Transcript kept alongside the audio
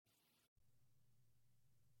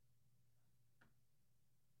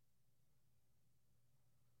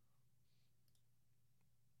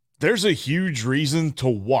There's a huge reason to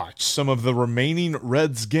watch some of the remaining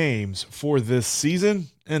Reds games for this season,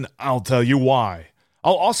 and I'll tell you why.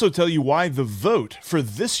 I'll also tell you why the vote for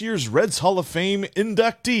this year's Reds Hall of Fame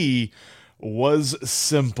inductee was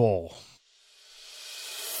simple.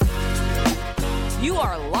 You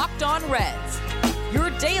are Locked On Reds,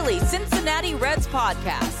 your daily Cincinnati Reds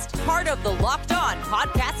podcast, part of the Locked On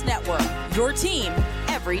Podcast Network, your team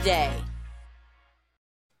every day.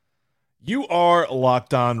 You are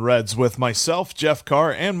Locked On Reds with myself, Jeff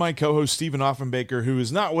Carr, and my co-host Stephen Offenbaker, who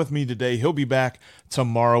is not with me today. He'll be back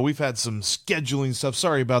tomorrow. We've had some scheduling stuff.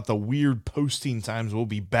 Sorry about the weird posting times. We'll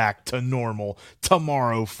be back to normal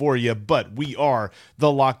tomorrow for you, but we are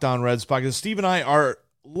the Locked On Reds podcast. Steve and I are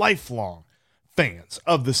lifelong fans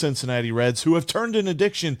of the Cincinnati Reds who have turned an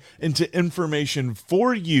addiction into information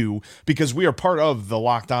for you because we are part of the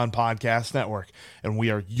Locked On Podcast Network, and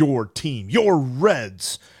we are your team, your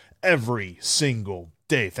Reds, every single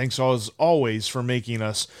day. Thanks as always for making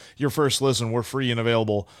us your first listen. We're free and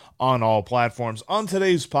available on all platforms. On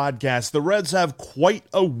today's podcast, the Reds have quite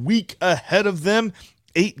a week ahead of them.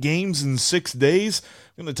 8 games in 6 days.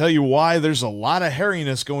 I'm going to tell you why there's a lot of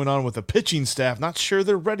hairiness going on with the pitching staff. Not sure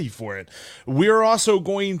they're ready for it. We're also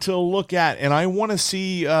going to look at, and I want to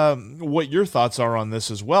see what your thoughts are on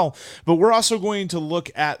this as well, but we're also going to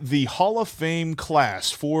look at the Hall of Fame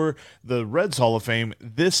class for the Reds Hall of Fame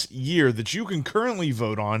this year that you can currently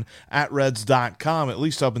vote on at Reds.com, at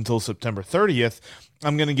least up until September 30th.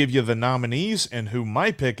 I'm going to give you the nominees and who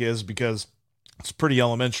my pick is because it's pretty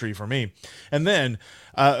elementary for me. And then,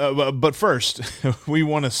 but first, we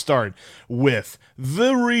want to start with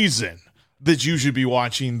the reason that you should be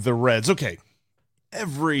watching the Reds. Okay,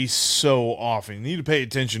 every so often, you need to pay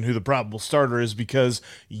attention who the probable starter is because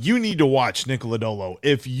you need to watch Nick Lodolo.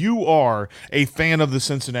 If you are a fan of the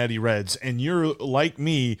Cincinnati Reds and you're, like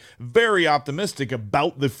me, very optimistic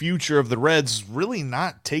about the future of the Reds really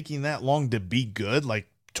not taking that long to be good, like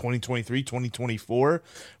 2023, 2024,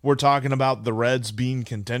 we're talking about the Reds being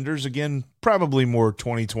contenders again, probably more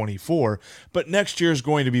 2024, but next year is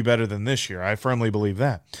going to be better than this year. I firmly believe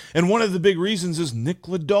that. And one of the big reasons is Nick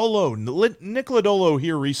Lodolo. Nick Lodolo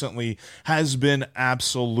here recently has been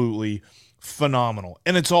absolutely phenomenal,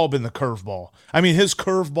 and it's all been the curveball. I mean, his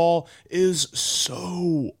curveball is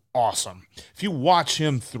so awesome. If you watch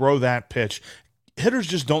him throw that pitch, hitters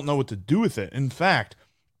just don't know what to do with it. In fact,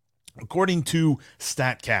 according to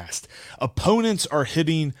StatCast, opponents are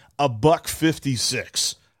hitting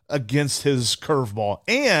 $156 against his curveball,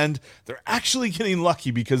 and they're actually getting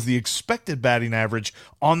lucky because the expected batting average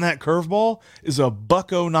on that curveball is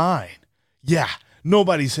 $109. Yeah,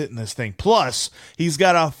 nobody's hitting this thing. Plus, he's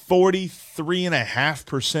got a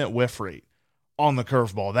 43.5% whiff rate on the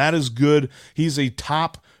curveball. That is good. He's a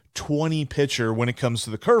top 20 pitcher when it comes to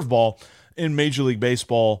the curveball in Major League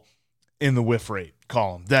Baseball in the whiff rate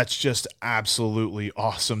column. That's just absolutely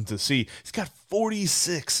awesome to see. He's got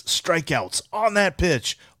 46 strikeouts on that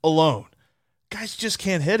pitch alone. Guys just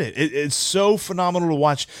can't hit it. It's so phenomenal to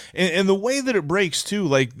watch. And the way that it breaks too,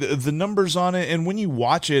 like the numbers on it, and when you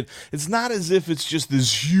watch it, it's not as if it's just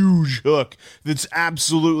this huge hook that's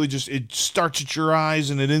absolutely just, it starts at your eyes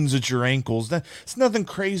and it ends at your ankles. It's nothing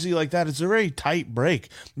crazy like that. It's a very tight break,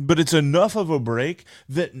 but it's enough of a break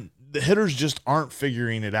that the hitters just aren't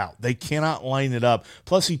figuring it out. They cannot line it up.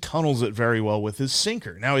 Plus, he tunnels it very well with his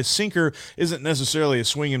sinker. Now, his sinker isn't necessarily a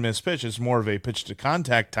swing and miss pitch. It's more of a pitch to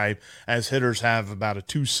contact type, as hitters have about a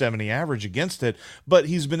 270 average against it. But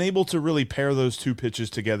he's been able to really pair those two pitches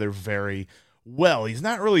together very well. He's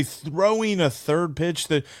not really throwing a third pitch.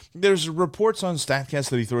 There's reports on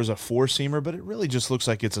StatCast that he throws a four-seamer, but it really just looks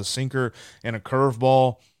like it's a sinker and a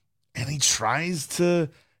curveball. And he tries to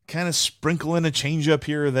kind of sprinkle in a changeup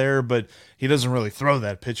here or there, but he doesn't really throw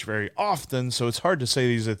that pitch very often, so it's hard to say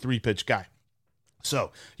he's a 3-pitch guy.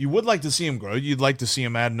 So you would like to see him grow. You'd like to see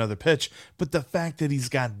him add another pitch, but the fact that he's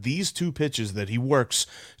got these 2 pitches that he works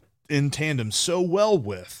in tandem so well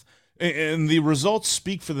with, and the results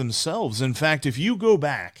speak for themselves. In fact, if you go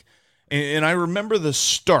back, and I remember the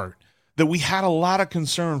start, that we had a lot of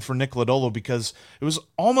concern for Nick Lodolo because it was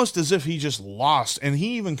almost as if he just lost, and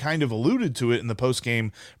he even kind of alluded to it in the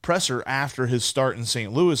post-game presser after his start in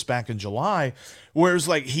St. Louis back in July, where it's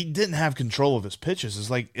like he didn't have control of his pitches. It's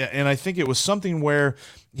like, and I think it was something where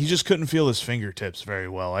he just couldn't feel his fingertips very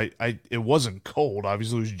well. It wasn't cold,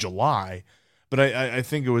 obviously it was July, but I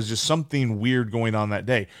think it was just something weird going on that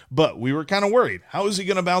day. But we were kind of worried. How is he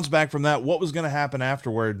going to bounce back from that? What was going to happen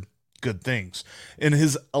afterward? Good things. In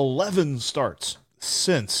his 11 starts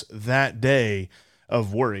since that day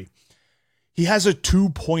of worry, he has a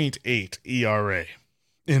 2.8 ERA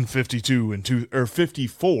in 54 and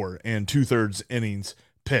 2/3 innings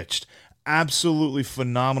pitched. Absolutely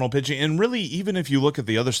phenomenal pitching. And really, even if you look at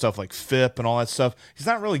the other stuff like FIP and all that stuff, he's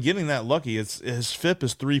not really getting that lucky. His FIP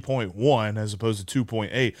is 3.1 as opposed to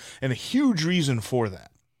 2.8. And a huge reason for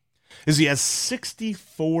that is he has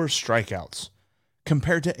 64 strikeouts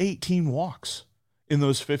compared to 18 walks in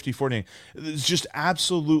those 54 games. It's just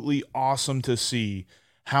absolutely awesome to see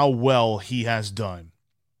how well he has done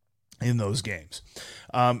in those games.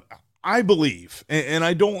 I believe, and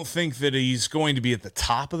I don't think that he's going to be at the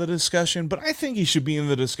top of the discussion, but I think he should be in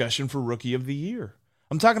the discussion for Rookie of the Year.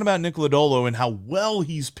 I'm talking about Nick Lodolo and how well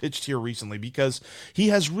he's pitched here recently, because he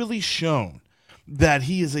has really shown that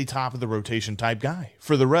he is a top of the rotation type guy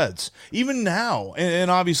for the Reds. Even now, and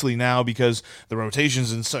obviously now because the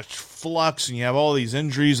rotation's in such flux and you have all these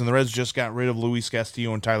injuries, and the Reds just got rid of Luis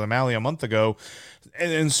Castillo and Tyler Mahle a month ago.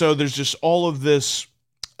 And so there's just all of this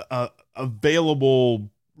available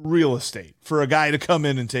real estate for a guy to come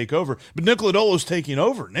in and take over. But Nick Lodolo's taking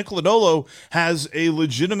over. Nick Lodolo has a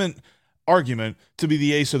legitimate argument to be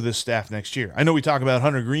the ace of this staff next year. I know we talk about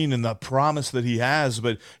Hunter Greene and the promise that he has,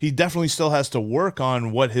 but he definitely still has to work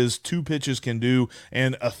on what his 2 pitches can do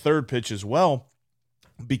and a 3rd pitch as well,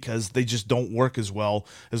 because they just don't work as well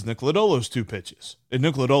as Nick Lodolo's 2 pitches. And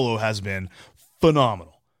Nick Lodolo has been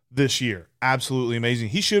phenomenal this year. Absolutely amazing.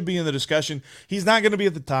 He should be in the discussion. He's not going to be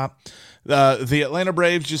at the top. The Atlanta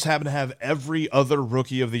Braves just happen to have every other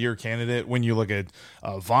Rookie of the Year candidate when you look at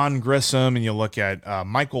Vaughn Grissom and you look at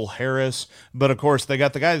Michael Harris. But, of course, they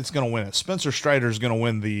got the guy that's going to win it. Spencer Strider is going to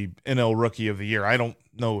win the NL Rookie of the Year. I don't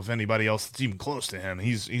know if anybody else that's even close to him.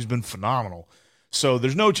 He's been phenomenal. So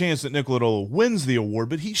there's no chance that Nick Lodolo wins the award,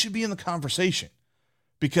 but he should be in the conversation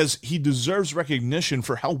because he deserves recognition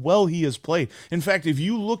for how well he has played. In fact, if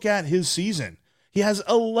you look at his season, he has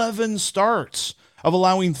 11 starts of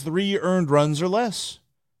allowing 3 earned runs or less.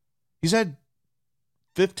 He's had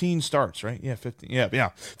 15 starts, right? Yeah, 15. Yeah.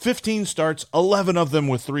 15 starts, 11 of them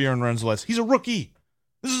with 3 earned runs or less. He's a rookie.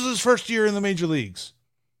 This is his first year in the major leagues.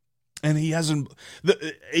 And he hasn't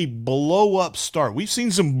a blow-up start. We've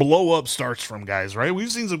seen some blow-up starts from guys, right?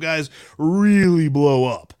 We've seen some guys really blow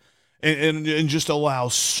up and just allow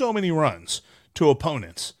so many runs to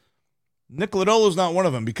opponents. Nick Lodolo's not one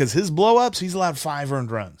of them because his blow-ups, he's allowed 5 earned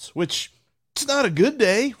runs, which it's not a good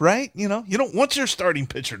day, right? You know, you don't want your starting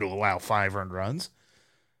pitcher to allow 5 earned runs.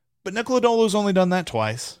 But Nick Lodolo's only done that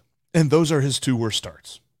twice, and those are his 2 worst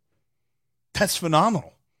starts. That's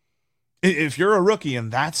phenomenal. If you're a rookie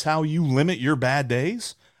and that's how you limit your bad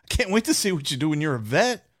days, I can't wait to see what you do when you're a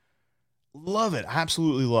vet. Love it.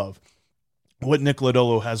 Absolutely love what Nick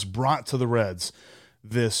Lodolo has brought to the Reds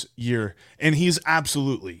this year. And he's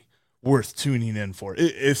absolutely worth tuning in for.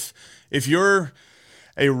 If you're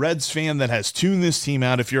a Reds fan that has tuned this team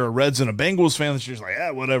out, if you're a Reds and a Bengals fan that's just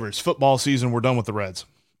like, whatever, it's football season, we're done with the Reds,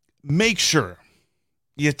 make sure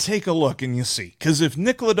you take a look and you see. Because if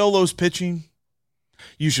Nick Lodolo's pitching,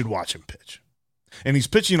 you should watch him pitch. And he's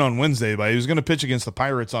pitching on Wednesday, but he was going to pitch against the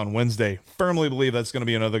Pirates on Wednesday. Firmly believe that's going to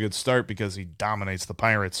be another good start because he dominates the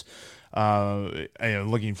Pirates.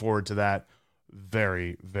 Looking forward to that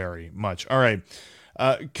very, very much. All right.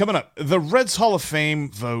 Coming up, the Reds Hall of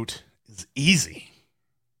Fame vote is easy.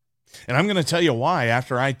 And I'm going to tell you why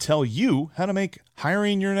after I tell you how to make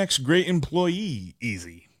hiring your next great employee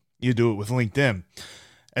easy. You do it with LinkedIn.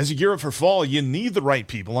 As you gear up for fall, you need the right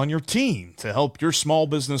people on your team to help your small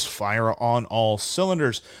business fire on all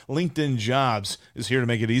cylinders. LinkedIn Jobs is here to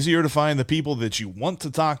make it easier to find the people that you want to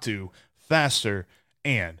talk to faster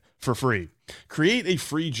and for free. Create a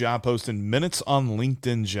free job post in minutes on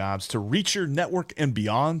LinkedIn Jobs to reach your network and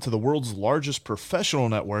beyond to the world's largest professional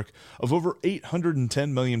network of over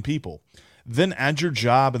 810 million people. Then add your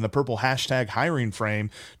job in the purple hashtag hiring frame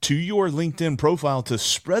to your LinkedIn profile to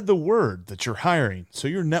spread the word that you're hiring so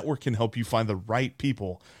your network can help you find the right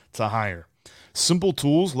people to hire. Simple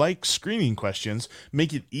tools like screening questions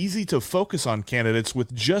make it easy to focus on candidates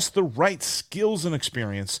with just the right skills and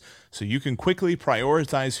experience so you can quickly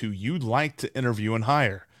prioritize who you'd like to interview and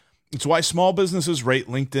hire. It's why small businesses rate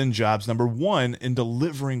LinkedIn Jobs number 1 in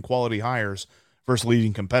delivering quality hires versus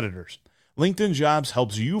leading competitors. LinkedIn Jobs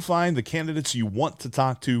helps you find the candidates you want to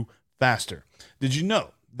talk to faster. Did you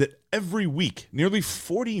know that every week, nearly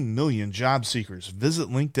 40 million job seekers visit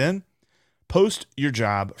LinkedIn? Post your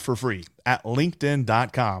job for free at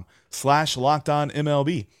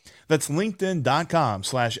linkedin.com/LockedOnMLB. That's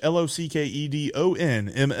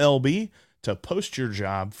linkedin.com/LOCKEDONMLB to post your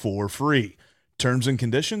job for free. Terms and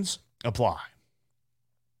conditions apply.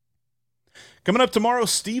 Coming up tomorrow,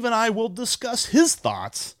 Steve and I will discuss his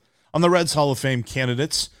thoughts on the Reds Hall of Fame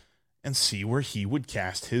candidates and see where he would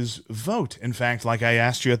cast his vote. In fact, like I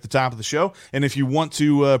asked you at the top of the show, and if you want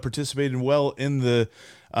to participate in the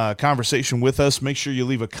conversation with us, make sure you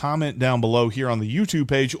leave a comment down below here on the YouTube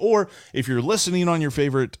page, or if you're listening on your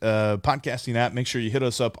favorite podcasting app, make sure you hit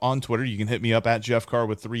us up on Twitter. You can hit me up at Jeff Carr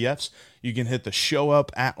with 3 Fs. You can hit the show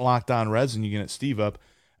up at Locked On Reds, and you can hit Steve up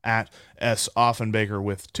at S. Offenbaker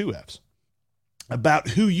with 2 Fs. About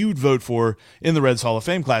who you'd vote for in the Reds Hall of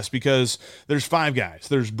Fame class, because there's 5 guys.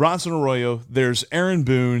 There's Bronson Arroyo, there's Aaron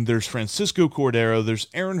Boone, there's Francisco Cordero, there's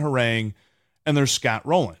Aaron Harang, and there's Scott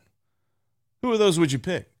Rowland. Who of those would you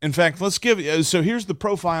pick? In fact, so here's the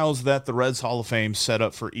profiles that the Reds Hall of Fame set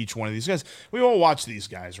up for each one of these guys. We all watch these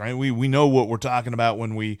guys, right? We know what we're talking about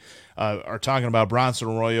when we are talking about Bronson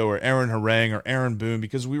Arroyo or Aaron Harang or Aaron Boone,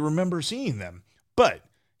 because we remember seeing them. But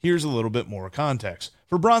here's a little bit more context.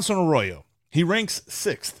 For Bronson Arroyo, he ranks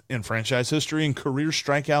 6th in franchise history in career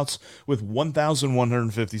strikeouts with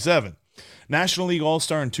 1,157. National League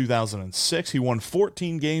All-Star in 2006, he won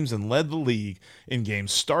 14 games and led the league in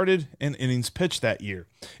games started and innings pitched that year.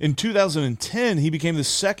 In 2010, he became the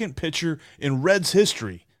 2nd pitcher in Reds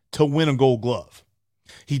history to win a Gold Glove.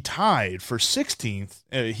 He is tied for 16th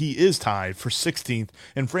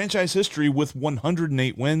in franchise history with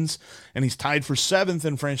 108 wins, and he's tied for 7th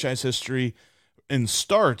in franchise history in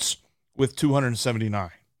starts with 279.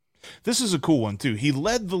 This is a cool one, too. Or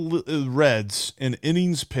led the Reds in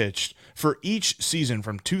innings pitched for each season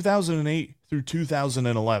from 2008 through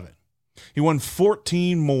 2011. He won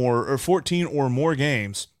 14 or more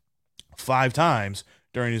games 5 times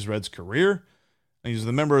during his Reds career. And he's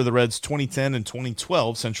the member of the Reds 2010 and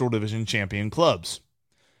 2012 Central Division champion clubs.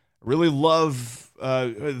 I really love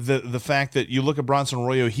the fact that you look at Bronson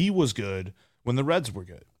Arroyo, he was good when the Reds were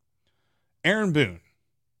good. Aaron Boone.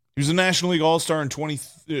 He was a National League All-Star in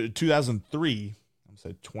 2003. I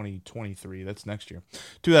said 2023. That's next year.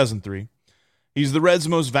 2003. He's the Reds'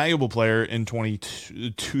 most valuable player in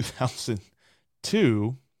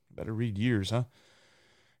 2002. Better read years, huh?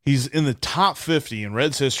 He's in the top 50 in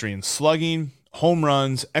Reds history in slugging, home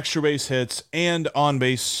runs, extra base hits, and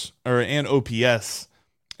on-base and OPS.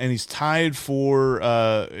 And he's tied for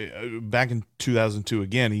back in 2002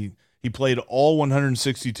 again. He played all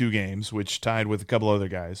 162 games, which tied with a couple other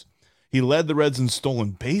guys. He led the Reds in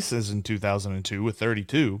stolen bases in 2002 with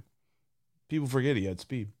 32. People forget he had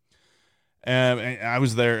speed. I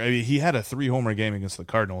was there. I mean, he had a 3-homer game against the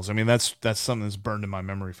Cardinals. I mean, that's something that's burned in my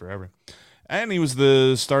memory forever. And he was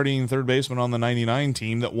the starting third baseman on the 99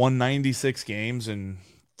 team that won 96 games, and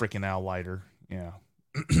freaking Al Leiter. Yeah.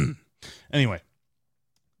 Anyway,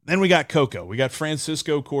 then we got Coco. We got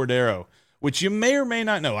Francisco Cordero, which you may or may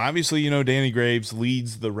not know. Obviously, you know Danny Graves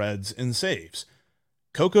leads the Reds in saves.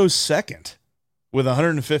 Coco's 2nd with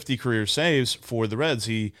 150 career saves for the Reds.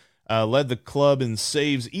 He led the club in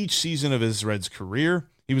saves each season of his Reds career.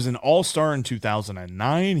 He was an All-Star in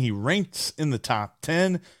 2009. He ranks in the top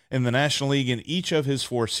 10 in the National League in each of his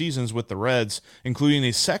 4 seasons with the Reds, including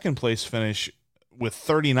a 2nd-place finish with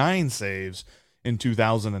 39 saves in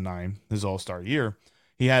 2009, his All-Star year.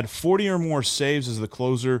 He had 40 or more saves as the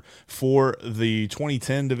closer for the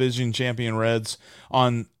 2010 division champion Reds.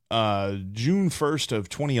 On June 1st of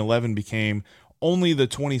 2011, became only the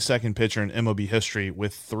 22nd pitcher in MLB history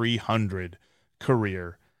with 300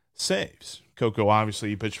 career saves. Coco, obviously,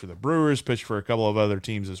 he pitched for the Brewers, pitched for a couple of other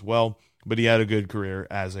teams as well, but he had a good career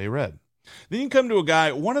as a Red. Then you come to a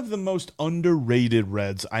guy, one of the most underrated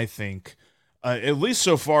Reds, I think, at least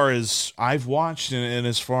so far as I've watched and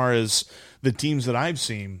as far as the teams that I've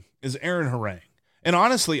seen, is Aaron Harang. And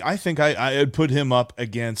honestly, I think I'd put him up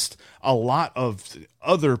against a lot of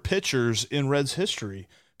other pitchers in Reds history,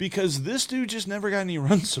 because this dude just never got any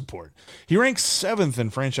run support. He ranks 7th in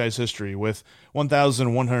franchise history with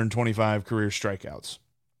 1,125 career strikeouts.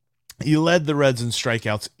 He led the Reds in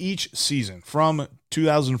strikeouts each season from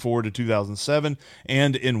 2004 to 2007,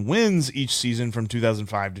 and in wins each season from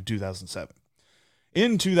 2005 to 2007.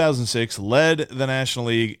 In 2006, led the National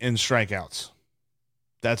League in strikeouts.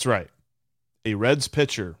 That's right. A Reds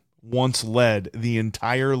pitcher once led the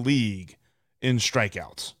entire league in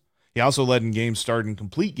strikeouts. He also led in games started in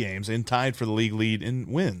complete games and tied for the league lead in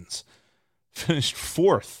wins. Finished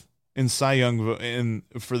 4th in Cy Young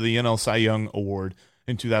for the NL Cy Young Award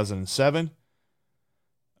in 2007.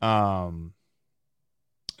 A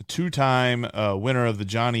 2-time winner of the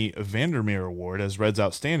Johnny Vandermeer Award as Reds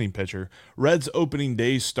Outstanding Pitcher, Reds opening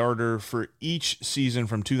day starter for each season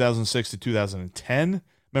from 2006 to 2010,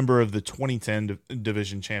 member of the 2010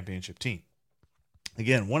 Division Championship team.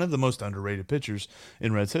 Again, one of the most underrated pitchers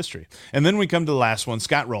in Reds history. And then we come to the last one,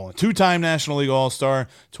 Scott Rowland, 2-time National League All-Star,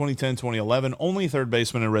 2010-2011, only third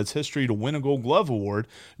baseman in Reds history to win a Gold Glove Award,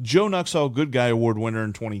 Joe Nuxhall Good Guy Award winner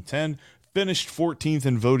in 2010, finished 14th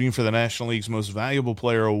in voting for the National League's Most Valuable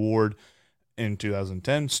Player Award in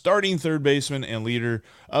 2010, starting third baseman and leader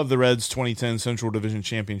of the Reds' 2010 Central Division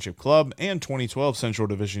Championship club and 2012 Central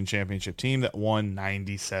Division Championship team that won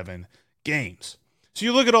 97 games. So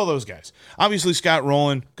you look at all those guys. Obviously, Scott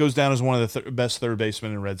Rowland goes down as one of the best third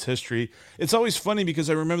basemen in Reds history. It's always funny because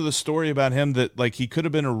I remember the story about him that like he could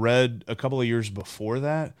have been a Red a couple of years before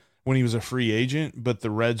that when he was a free agent, but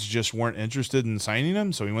the Reds just weren't interested in signing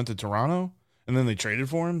him, so he went to Toronto, and then they traded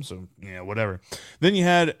for him, so yeah, whatever. Then you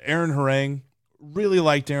had Aaron Harang. Really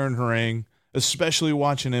liked Aaron Harang, especially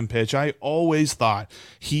watching him pitch. I always thought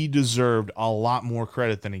he deserved a lot more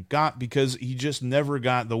credit than he got because he just never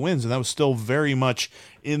got the wins, and that was still very much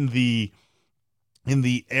in the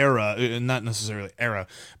era, not necessarily era,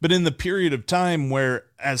 but in the period of time where,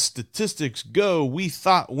 as statistics go, we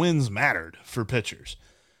thought wins mattered for pitchers.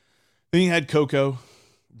 Then you had Coco,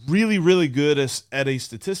 really, really good at a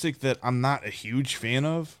statistic that I'm not a huge fan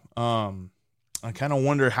of. I kind of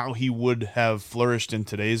wonder how he would have flourished in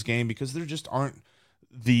today's game because there just aren't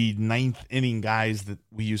the ninth inning guys that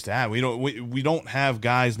we used to have. We don't have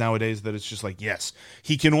guys nowadays that it's just like, yes,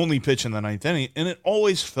 he can only pitch in the ninth inning. And it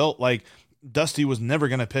always felt like Dusty was never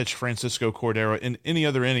going to pitch Francisco Cordero in any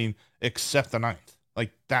other inning except the ninth.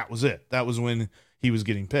 Like that was it. That was when he was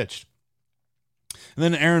getting pitched. And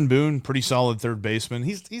then Aaron Boone, pretty solid third baseman.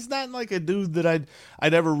 He's not like a dude that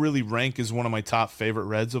I'd ever really rank as one of my top favorite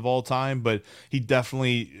Reds of all time, but he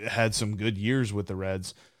definitely had some good years with the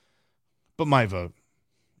Reds. But my vote,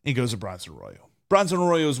 it goes to Bronson Arroyo. Bronson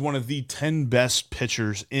Arroyo is one of the 10 best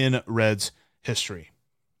pitchers in Reds history.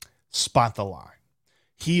 Spot the lie.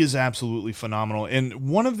 He is absolutely phenomenal. And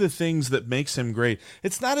one of the things that makes him great,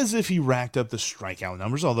 it's not as if he racked up the strikeout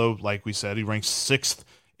numbers, although, like we said, he ranks 6th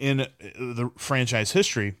in the franchise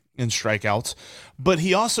history in strikeouts, but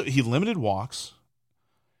he limited walks.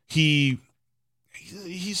 He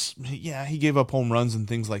gave up home runs and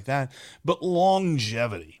things like that, but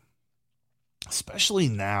longevity, especially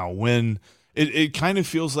now when it kind of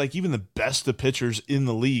feels like even the best of pitchers in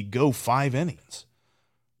the league go 5 innings.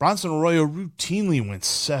 Bronson Arroyo routinely went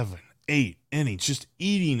 7, 8 innings, just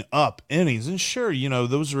eating up innings. And sure,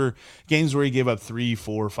 those were games where he gave up 3,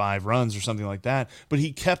 4, 5 runs or something like that, but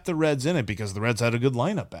he kept the Reds in it because the Reds had a good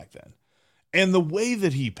lineup back then. And the way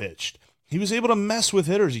that he pitched, he was able to mess with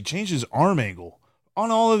hitters. He changed his arm angle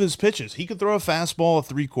on all of his pitches. He could throw a fastball,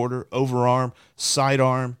 a 3/4, overarm,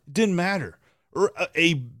 sidearm, didn't matter.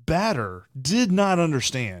 A batter did not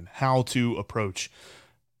understand how to approach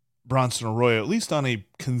Bronson Arroyo, at least on a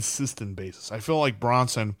consistent basis. I feel like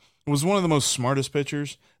Bronson was one of the most smartest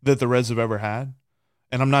pitchers that the Reds have ever had.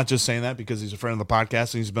 And I'm not just saying that because he's a friend of the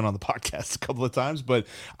podcast and he's been on the podcast a couple of times, but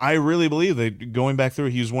I really believe that going back through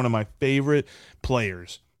it, he was one of my favorite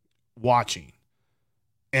players watching.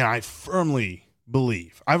 And I firmly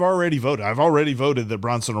believe, I've already voted that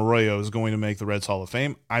Bronson Arroyo is going to make the Reds Hall of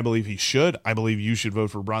Fame. I believe he should. I believe you should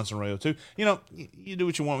vote for Bronson Arroyo too. You do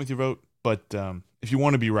what you want with your vote, but if you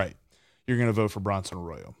want to be right, you're going to vote for Bronson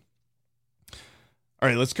Arroyo. All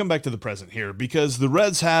right, let's come back to the present here because the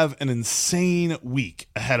Reds have an insane week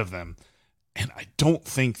ahead of them, and I don't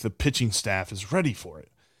think the pitching staff is ready for it.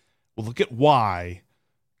 We'll look at why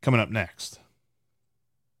coming up next.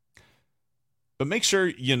 But make sure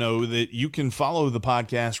you know that you can follow the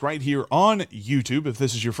podcast right here on YouTube. If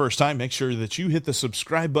this is your first time, make sure that you hit the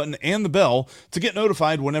subscribe button and the bell to get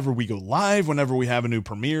notified whenever we go live, whenever we have a new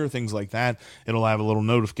premiere, things like that. It'll have a little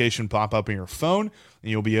notification pop up in your phone, and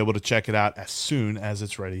you'll be able to check it out as soon as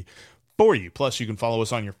it's ready for you. Plus, you can follow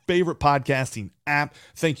us on your favorite podcasting app.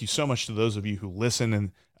 Thank you so much to those of you who listen,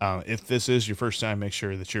 and if this is your first time, make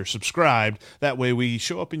sure that you're subscribed. That way we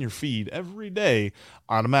show up in your feed every day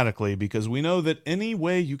automatically because we know that any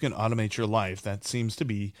way you can automate your life, that seems to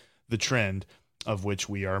be the trend of which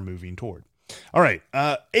we are moving toward. All right,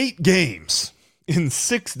 8 games in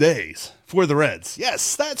 6 days for the Reds.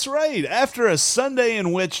 Yes, that's right. After a Sunday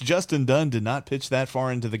in which Justin Dunn did not pitch that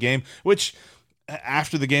far into the game, which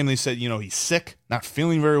after the game they said, he's sick, not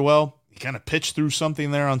feeling very well. He kind of pitched through something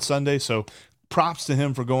there on Sunday, so props to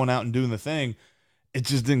him for going out and doing the thing. It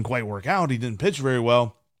just didn't quite work out. He didn't pitch very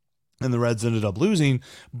well, and the Reds ended up losing.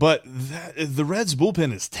 But the Reds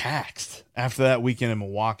bullpen is taxed after that weekend in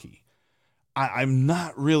Milwaukee. I'm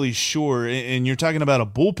not really sure. And you're talking about a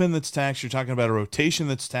bullpen that's taxed. You're talking about a rotation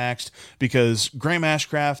that's taxed because Graham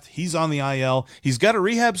Ashcraft, he's on the IL. He's got a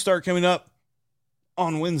rehab start coming up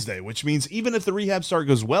on Wednesday, which means even if the rehab start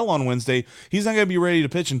goes well on Wednesday, he's not going to be ready to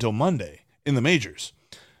pitch until Monday in the majors.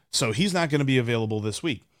 So he's not going to be available this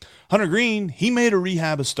week. Hunter Green, he made a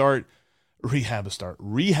rehab start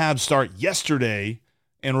yesterday,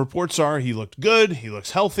 and reports are he looked good, he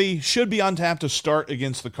looks healthy, should be on tap to start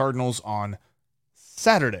against the Cardinals on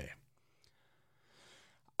Saturday.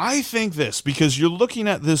 I think this, because you're looking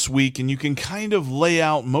at this week and you can kind of lay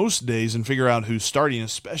out most days and figure out who's starting,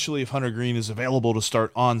 especially if Hunter Green is available to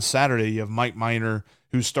start on Saturday. You have Mike Minor,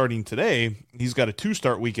 who's starting today. He's got a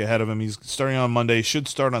 2-start week ahead of him. He's starting on Monday, should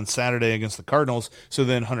start on Saturday against the Cardinals. So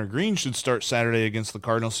then Hunter Green should start Saturday against the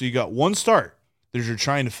Cardinals. So you got one start that you're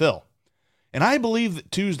trying to fill. And I believe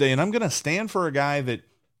that Tuesday, and I'm going to stand for a guy that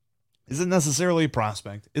isn't necessarily a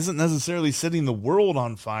prospect, isn't necessarily setting the world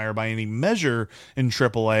on fire by any measure in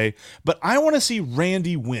AAA, but I want to see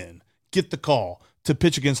Randy Winn get the call to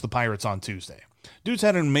pitch against the Pirates on Tuesday. Dude's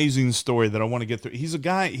had an amazing story that I want to get through. He's a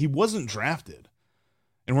guy, he wasn't drafted,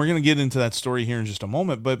 and we're going to get into that story here in just a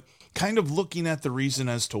moment, but kind of looking at the reason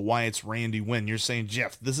as to why it's Randy Winn. You're saying,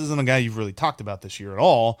 Jeff, this isn't a guy you've really talked about this year at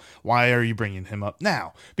all. Why are you bringing him up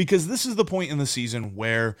now? Because this is the point in the season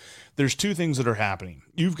where there's two things that are happening.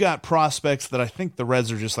 You've got prospects that I think the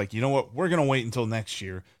Reds are just like, you know what, we're going to wait until next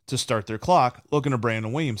year to start their clock, looking at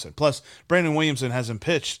Brandon Williamson. Plus, Brandon Williamson hasn't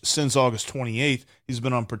pitched since August 28th. He's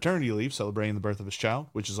been on paternity leave celebrating the birth of his child,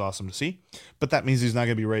 which is awesome to see. But that means he's not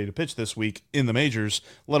going to be ready to pitch this week in the majors,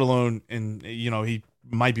 let alone he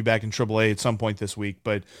might be back in AAA at some point this week.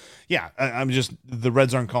 But yeah, the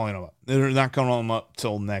Reds aren't calling him up. They're not calling him up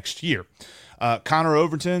till next year. Connor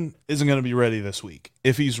Overton isn't going to be ready this week,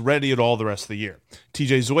 if he's ready at all the rest of the year.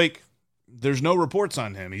 TJ Zwick, there's no reports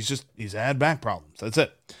on him. He's had back problems. That's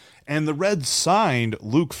it. And the Reds signed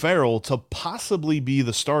Luke Farrell to possibly be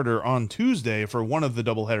the starter on Tuesday for one of the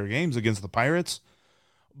doubleheader games against the Pirates.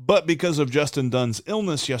 But because of Justin Dunn's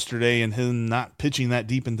illness yesterday and him not pitching that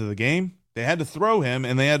deep into the game, they had to throw him,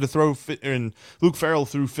 and they had to throw and Luke Farrell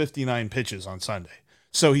threw 59 pitches on Sunday.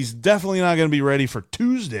 So he's definitely not going to be ready for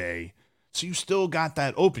Tuesday. So you still got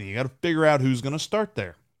that opening. You got to figure out who's going to start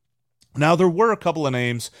there. Now, there were a couple of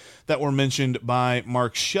names that were mentioned by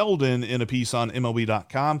Mark Sheldon in a piece on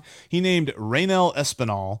MLB.com. He named Raynel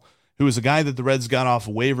Espinal, who is a guy that the Reds got off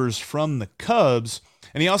waivers from the Cubs,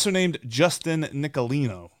 and he also named Justin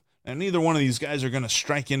Nicolino. And neither one of these guys are going to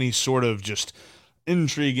strike any sort of just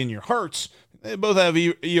intrigue in your hearts. They both have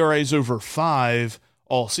ERAs over 5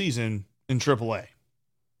 all season in AAA.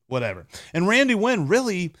 Whatever. And Randy Winn,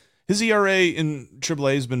 really, his ERA in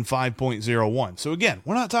AAA has been 5.01. So again,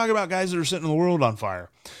 we're not talking about guys that are setting the world on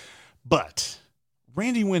fire. But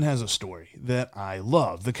Randy Winn has a story that I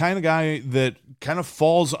love. The kind of guy that kind of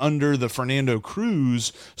falls under the Fernando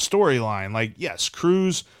Cruz storyline. Like, yes,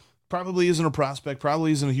 Cruz probably isn't a prospect,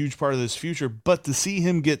 probably isn't a huge part of this future, but to see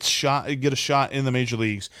him get a shot in the major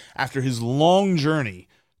leagues after his long journey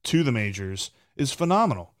to the majors is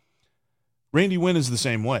phenomenal. Randy Winn is the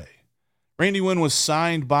same way. Randy Winn was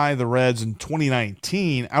signed by the Reds in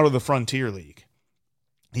 2019 out of the Frontier League.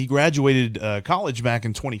 He graduated college back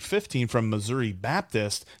in 2015 from Missouri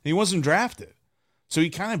Baptist, and he wasn't drafted. So he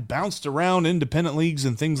kind of bounced around independent leagues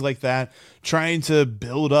and things like that, trying to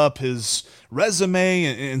build up his resume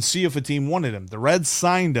and see if a team wanted him. The Reds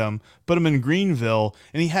signed him, put him in Greenville,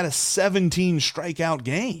 and he had a 17 strikeout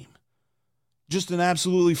game. Just an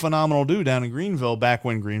absolutely phenomenal dude down in Greenville back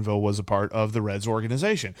when Greenville was a part of the Reds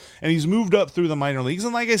organization. And he's moved up through the minor leagues.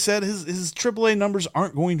 And like I said, his AAA numbers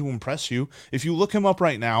aren't going to impress you. If you look him up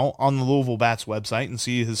right now on the Louisville Bats website and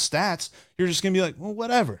see his stats, you're just going to be like, well,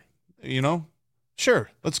 whatever,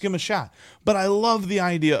 Sure, let's give him a shot. But I love the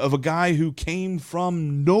idea of a guy who came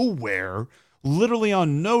from nowhere, literally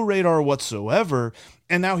on no radar whatsoever,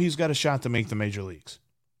 and now he's got a shot to make the major leagues.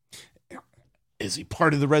 Is he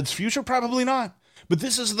part of the Reds' future? Probably not. But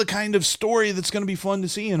this is the kind of story that's going to be fun to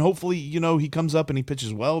see, and hopefully, he comes up and he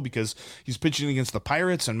pitches well because he's pitching against the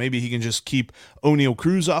Pirates, and maybe he can just keep O'Neal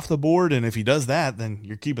Cruz off the board, and if he does that, then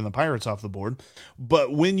you're keeping the Pirates off the board.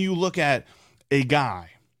 But when you look at a guy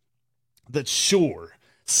that's sure,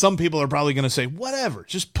 some people are probably going to say, whatever,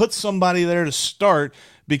 just put somebody there to start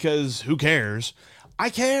because who cares? I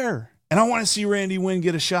care, and I want to see Randy Winn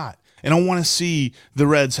get a shot. And I want to see the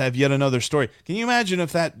Reds have yet another story. Can you imagine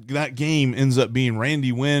if that game ends up being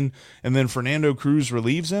Randy Winn and then Fernando Cruz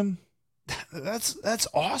relieves him? That's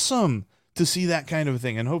awesome to see that kind of a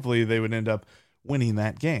thing. And hopefully they would end up winning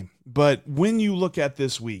that game. But when you look at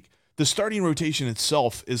this week, the starting rotation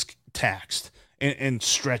itself is taxed and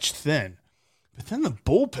stretched thin. But then the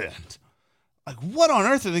bullpen, like what on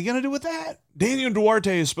earth are they going to do with that? Daniel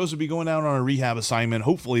Duarte is supposed to be going out on a rehab assignment,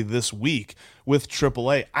 hopefully this week with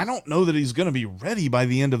AAA. I don't know that he's going to be ready by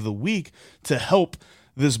the end of the week to help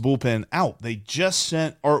this bullpen out. They just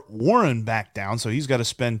sent Art Warren back down, so he's got to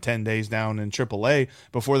spend 10 days down in AAA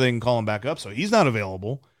before they can call him back up, so he's not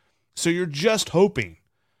available. So you're just hoping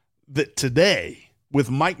that today, with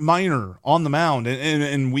Mike Minor on the mound,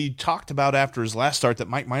 and we talked about after his last start that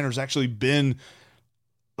Mike Minor's actually been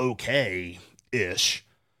okay-ish.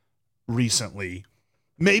 recently,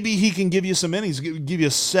 maybe he can give you some innings, give you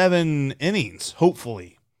 7 innings,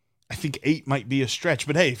 hopefully. I think 8 might be a stretch,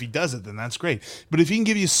 but hey, if he does it, then that's great. But if he can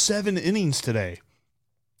give you 7 innings today,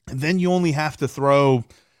 and then you only have to throw,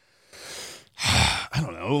 I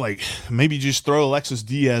don't know, like maybe just throw Alexis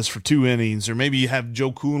Diaz for 2 innings, or maybe you have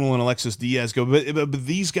Joe Kunal and Alexis Diaz go. But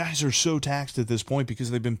these guys are so taxed at this point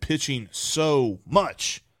because they've been pitching so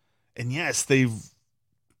much. And yes, they've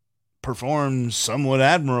performed somewhat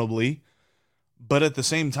admirably, but at the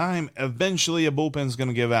same time, eventually a bullpen's going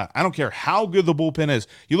to give out. I don't care how good the bullpen is.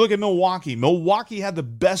 You look at Milwaukee. Milwaukee had the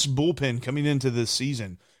best bullpen coming into this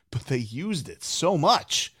season, but they used it so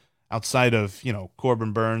much outside of,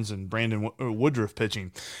 Corbin Burns and Brandon Woodruff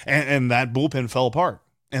pitching. And that bullpen fell apart.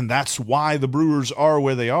 And that's why the Brewers are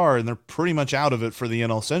where they are, and they're pretty much out of it for the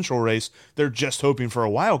NL Central race. They're just hoping for a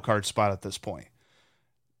wild card spot at this point.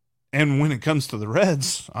 And when it comes to the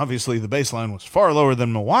Reds, obviously the baseline was far lower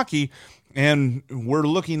than Milwaukee, and we're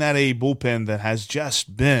looking at a bullpen that has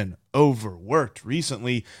just been overworked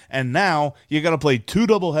recently. And now you got to play 2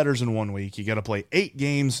 doubleheaders in 1 week. You got to play 8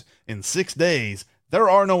 games in 6 days. There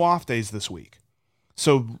are no off days this week.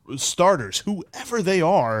 So starters, whoever they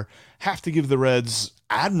are, have to give the Reds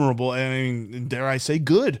admirable, dare I say,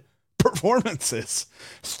 good performances.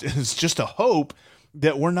 It's just a hope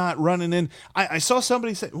that we're not running in. I saw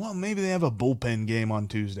somebody say, well, maybe they have a bullpen game on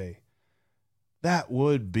Tuesday. That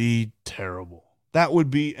would be terrible. That would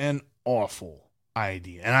be an awful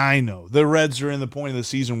idea. And I know the Reds are in the point of the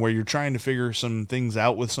season where you're trying to figure some things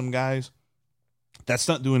out with some guys. That's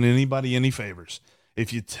not doing anybody any favors.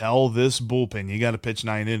 If you tell this bullpen you got to pitch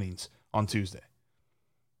 9 innings on Tuesday.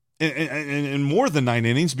 And more than 9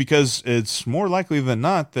 innings, because it's more likely than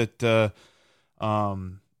not that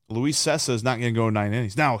Luis Cessa is not going to go 9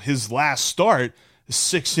 innings. Now, his last start,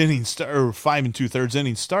 6 innings start, or 5 2/3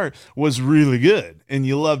 innings start, was really good, and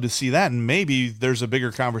you love to see that. And maybe there's a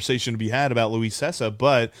bigger conversation to be had about Luis Cessa.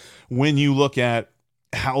 But when you look at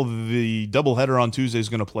how the doubleheader on Tuesday is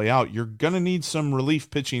going to play out, you're going to need some relief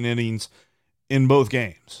pitching innings in both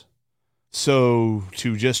games. So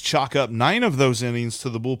to just chalk up 9 of those innings to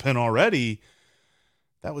the bullpen already,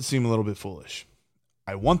 that would seem a little bit foolish.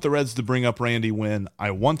 I want the Reds to bring up Randy Winn.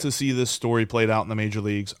 I want to see this story played out in the major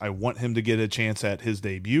leagues. I want him to get a chance at his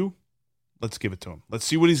debut. Let's give it to him. Let's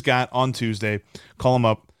see what he's got on Tuesday. Call him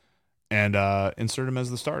up and insert him as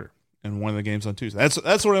the starter in one of the games on Tuesday.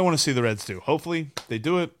 That's what I want to see the Reds do. Hopefully they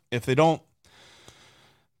do it. If they don't,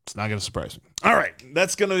 it's not going to surprise me. All right,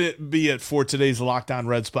 that's going to be it for today's Locked On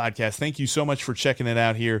Reds podcast. Thank you so much for checking it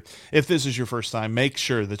out here. If this is your first time, make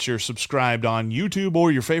sure that you're subscribed on YouTube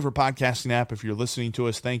or your favorite podcasting app. If you're listening to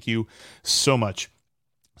us, thank you so much.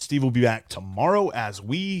 Steve will be back tomorrow as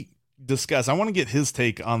we discuss. I want to get his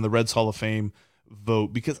take on the Reds Hall of Fame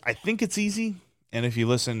vote because I think it's easy. And if you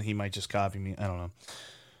listen, he might just copy me. I don't know.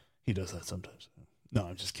 He does that sometimes. No,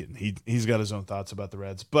 I'm just kidding. He's got his own thoughts about the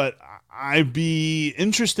Reds. But I'd be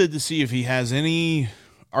interested to see if he has any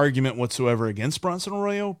argument whatsoever against Bronson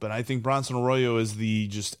Arroyo. But I think Bronson Arroyo is the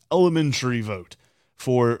just elementary vote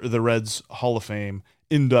for the Reds Hall of Fame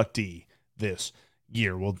inductee this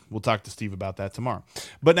year. We'll talk to Steve about that tomorrow.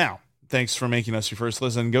 But now, thanks for making us your first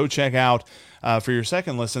listen. Go check out, for your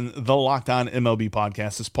second listen, the Locked On MLB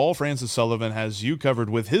podcast, as Paul Francis Sullivan has you covered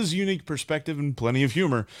with his unique perspective and plenty of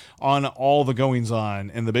humor on all the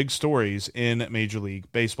goings-on and the big stories in Major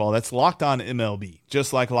League Baseball. That's Locked On MLB,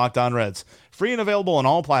 just like Locked On Reds. Free and available on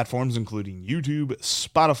all platforms, including YouTube,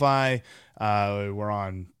 Spotify. We're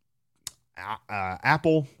on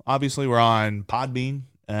Apple, obviously. We're on Podbean.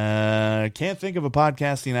 Can't think of a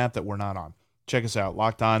podcasting app that we're not on. Check us out,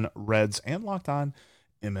 Locked On Reds and Locked On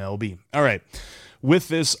MLB. All right, with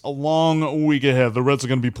this long week ahead, the Reds are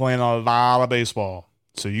going to be playing a lot of baseball.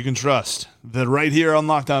 So you can trust that right here on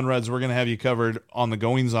Locked On Reds, we're going to have you covered on the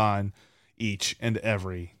goings-on each and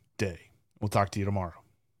every day. We'll talk to you tomorrow.